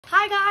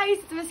Hi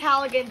guys, it's Miss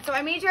Halligan. So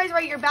I made you guys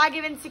write your bag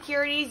of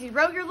insecurities. You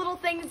wrote your little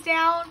things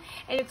down,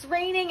 and it's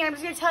raining, and I'm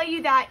just going to tell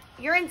you that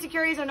your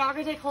insecurities are not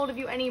going to take hold of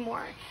you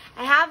anymore.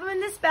 I have them in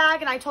this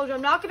bag, and I told you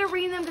I'm not going to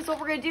read them because what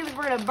we're going to do is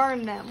we're going to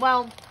burn them.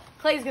 Well,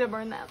 Clay's going to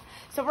burn them.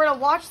 So we're going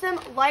to watch them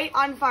light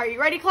on fire. You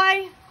ready,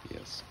 Clay?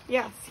 Yes.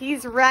 Yes,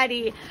 he's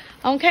ready.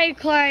 Okay,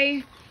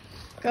 Clay,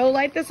 go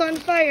light this on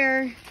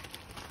fire.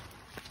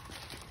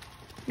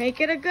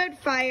 Make it a good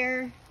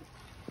fire.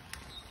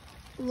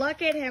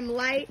 Look at him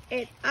light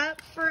it up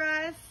for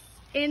us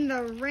in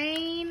the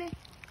rain.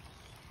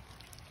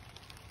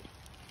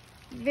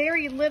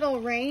 Very little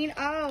rain.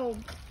 Oh.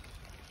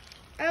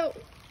 Oh.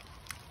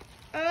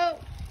 Oh.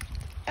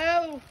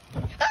 Oh.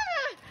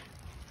 Ah!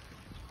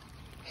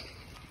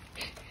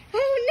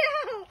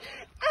 Oh no.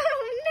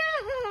 Oh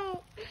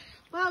no.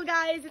 Well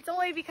guys, it's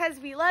only because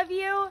we love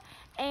you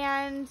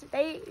and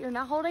you're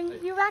not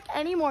holding you back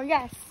anymore.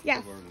 Yes.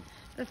 Yes.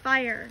 The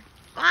fire.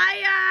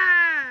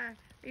 Fire!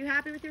 Are you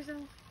happy with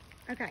yourself?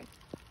 Okay.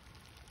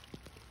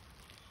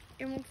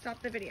 It won't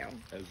stop the video.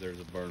 As there's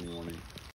a burn warning.